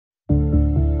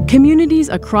Communities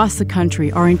across the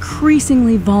country are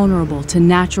increasingly vulnerable to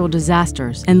natural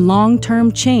disasters and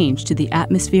long-term change to the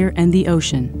atmosphere and the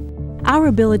ocean. Our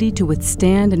ability to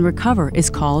withstand and recover is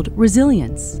called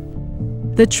resilience.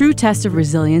 The true test of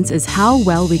resilience is how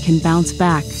well we can bounce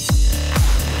back.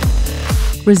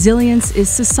 Resilience is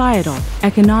societal,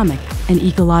 economic, and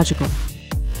ecological.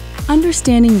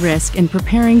 Understanding risk and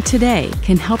preparing today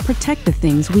can help protect the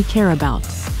things we care about.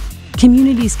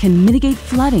 Communities can mitigate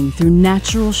flooding through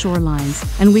natural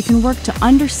shorelines, and we can work to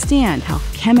understand how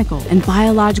chemical and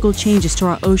biological changes to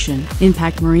our ocean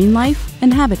impact marine life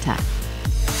and habitat.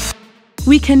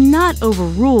 We cannot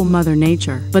overrule Mother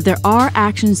Nature, but there are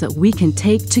actions that we can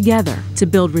take together to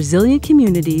build resilient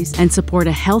communities and support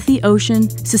a healthy ocean,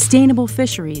 sustainable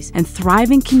fisheries, and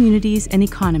thriving communities and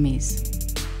economies.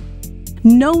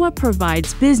 NOAA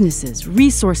provides businesses,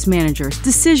 resource managers,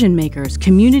 decision makers,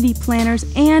 community planners,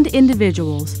 and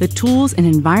individuals the tools and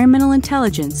environmental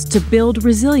intelligence to build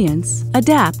resilience,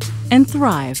 adapt, and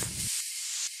thrive.